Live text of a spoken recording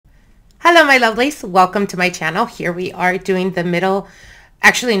Hello, my lovelies. Welcome to my channel. Here we are doing the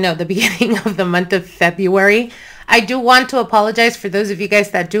the beginning of the month of February. I do want to apologize for those of you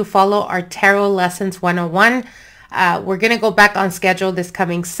guys that do follow our Tarot Lessons 101. We're going to go back on schedule this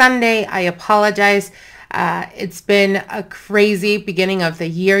coming Sunday. I apologize. It's been a crazy beginning of the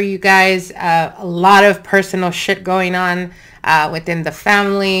year, you guys. A lot of personal shit going on within the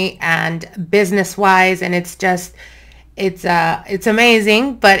family and business-wise, and it's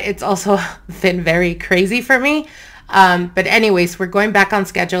amazing, but it's also been very crazy for me. But anyways, we're going back on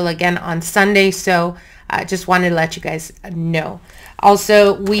schedule again on Sunday, so I just wanted to let you guys know.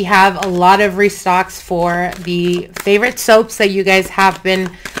 Also, we have a lot of restocks for the favorite soaps that you guys have been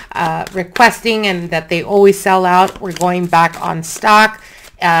requesting and that they always sell out. We're going back on stock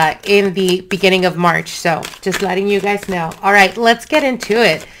in the beginning of March, so just letting you guys know. All right, let's get into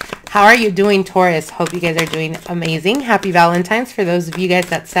it. How are you doing, Taurus? Hope you guys are doing amazing. Happy Valentine's for those of you guys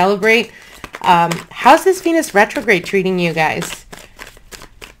that celebrate. How's this Venus retrograde treating you guys?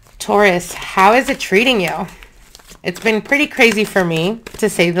 Taurus, how is it treating you? It's been pretty crazy for me, to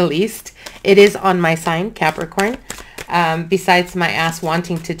say the least. It is on my sign, Capricorn. Besides my ass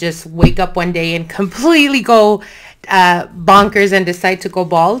wanting to just wake up one day and completely go bonkers and decide to go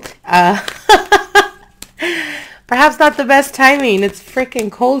bald. Perhaps not the best timing. It's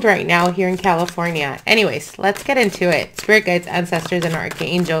freaking cold right now here in California. Anyways, let's get into it. Spirit guides, ancestors, and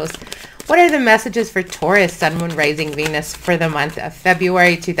archangels. What are the messages for Taurus, Sun, Moon, Rising, Venus for the month of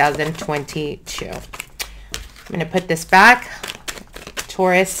February 2022? I'm going to put this back.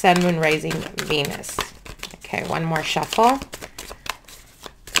 Taurus, Sun, Moon, Rising, Venus. Okay, one more shuffle.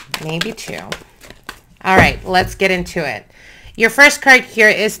 Maybe two. All right, let's get into it. Your first card here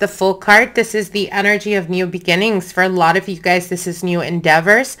is the Fool card. This is the energy of new beginnings. For a lot of you guys, this is new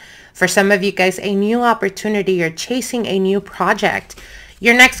endeavors. For some of you guys, a new opportunity. You're chasing a new project.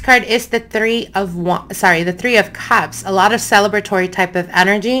 Your next card is the Three of Cups. A lot of celebratory type of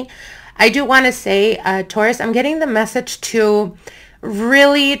energy. I do want to say, Taurus, I'm getting the message to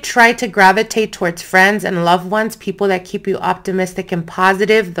really try to gravitate towards friends and loved ones, people that keep you optimistic and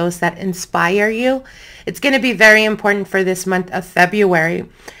positive, those that inspire you. It's going to be very important for this month of February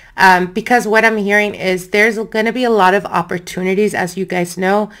because what I'm hearing is there's going to be a lot of opportunities. As you guys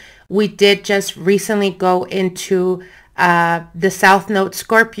know, we did just recently go into the South Node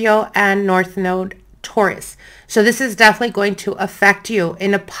Scorpio and North Node Taurus. So this is definitely going to affect you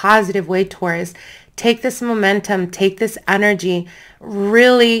in a positive way, Taurus. Take this momentum, take this energy.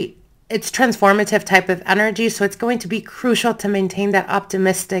 Really, it's transformative type of energy. So it's going to be crucial to maintain that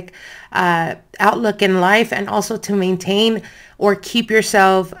optimistic outlook in life, and also to maintain or keep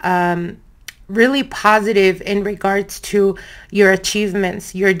yourself really positive in regards to your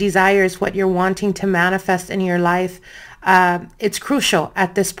achievements, your desires, what you're wanting to manifest in your life. It's crucial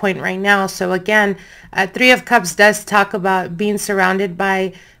at this point right now. So again, Three of Cups does talk about being surrounded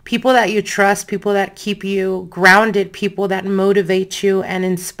by people that you trust, people that keep you grounded, people that motivate you and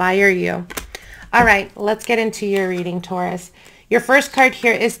inspire you. All right, let's get into your reading, Taurus. Your first card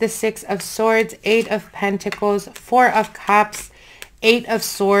here is the Six of Swords, Eight of Pentacles, Four of Cups, Eight of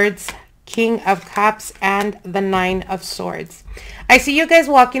Swords, King of Cups, and the Nine of Swords. I see you guys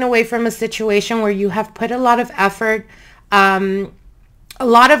walking away from a situation where you have put a lot of effort, a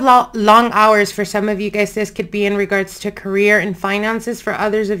lot of long hours. For some of you guys, this could be in regards to career and finances. For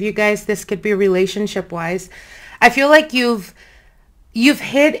others of you guys, this could be relationship wise. I feel like you've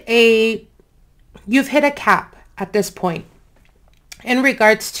hit a cap at this point in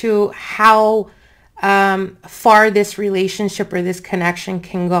regards to how far this relationship or this connection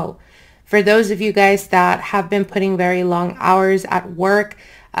can go. For those of you guys that have been putting very long hours at work,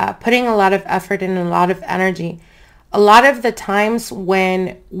 putting a lot of effort and a lot of energy, a lot of the times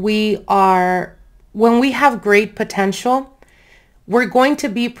when we have great potential, we're going to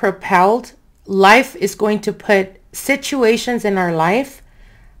be propelled. Life is going to put situations in our life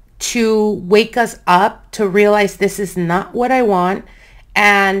to wake us up, to realize this is not what I want,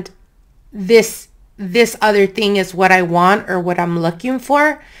 and this other thing is what I want or what I'm looking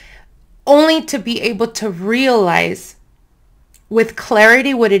for, only to be able to realize with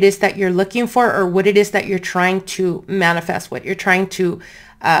clarity what it is that you're looking for, or what it is that you're trying to manifest, what you're trying to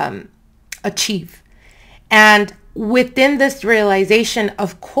achieve. And within this realization,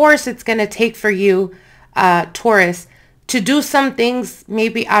 of course, it's going to take for you, Taurus, to do some things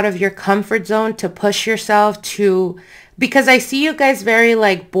maybe out of your comfort zone, to push yourself to, because I see you guys very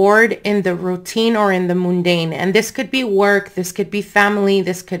like bored in the routine or in the mundane. And this could be work, this could be family,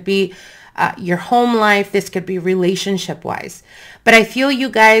 this could be your home life, this could be relationship wise. But I feel you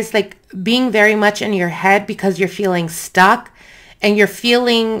guys like being very much in your head because you're feeling stuck and you're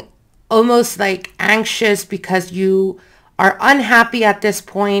feeling almost like anxious because you are unhappy at this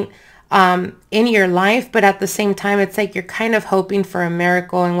point in your life, but at the same time, it's like you're kind of hoping for a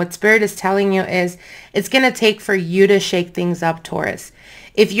miracle. And what Spirit is telling you is it's going to take for you to shake things up, Taurus.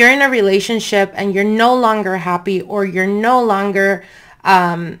 If you're in a relationship and you're no longer happy, or you're no longer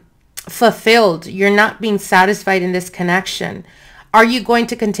fulfilled, you're not being satisfied in this connection, are you going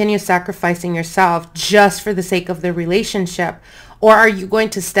to continue sacrificing yourself just for the sake of the relationship? Or are you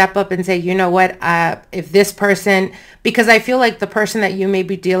going to step up and say, you know what, if this person, because I feel like the person that you may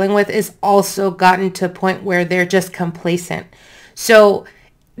be dealing with is also gotten to a point where they're just complacent. So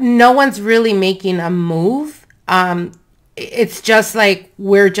no one's really making a move. It's just like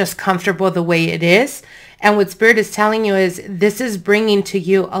we're just comfortable the way it is. And what Spirit is telling you is this is bringing to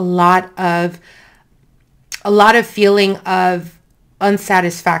you a lot of feeling of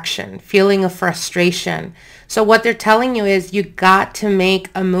unsatisfaction, feeling of frustration. So what they're telling you is you got to make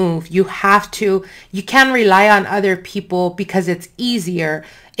a move. You can't rely on other people because it's easier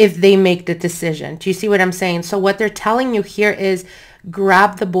if they make the decision. Do you see what I'm saying? So what they're telling you here is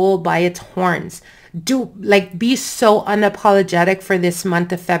grab the bull by its horns. Be so unapologetic for this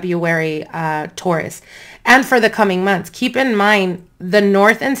month of February, Taurus, and for the coming months. Keep in mind the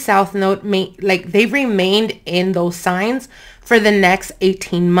North and South Node they've remained in those signs for the next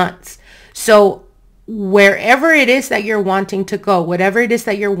 18 months. So wherever it is that you're wanting to go, whatever it is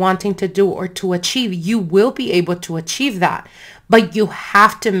that you're wanting to do or to achieve, you will be able to achieve that. But you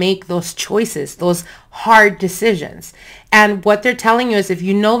have to make those choices, those hard decisions. And what they're telling you is if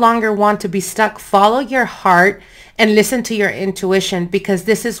you no longer want to be stuck, follow your heart and listen to your intuition, because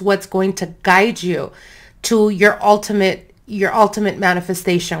this is what's going to guide you to your ultimate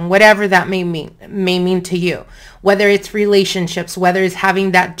manifestation, whatever that may mean to you. Whether it's relationships, whether it's having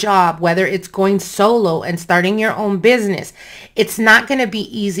that job, whether it's going solo and starting your own business. It's not going to be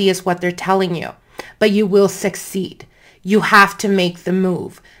easy is what they're telling you, but you will succeed. You have to make the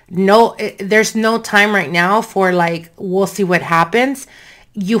move. There's no time right now for we'll see what happens.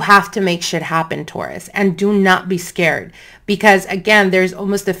 You have to make shit happen, Taurus, and do not be scared, because again, there's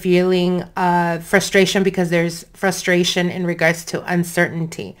almost a feeling of frustration because there's frustration in regards to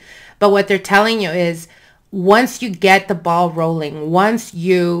uncertainty. But what they're telling you is once you get the ball rolling, once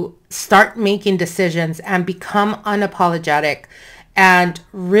you start making decisions and become unapologetic and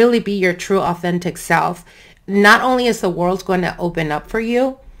really be your true authentic self, not only is the world going to open up for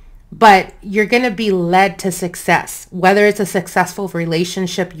you, but you're going to be led to success, whether it's a successful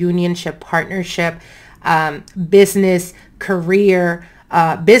relationship, unionship, partnership, business, career,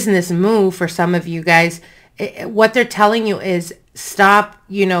 business move for some of you guys. What they're telling you is stop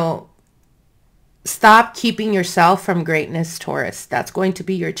keeping yourself from greatness, Taurus. That's going to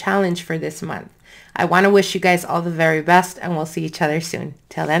be your challenge for this month. I want to wish you guys all the very best, and we'll see each other soon.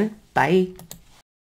 Till then, bye.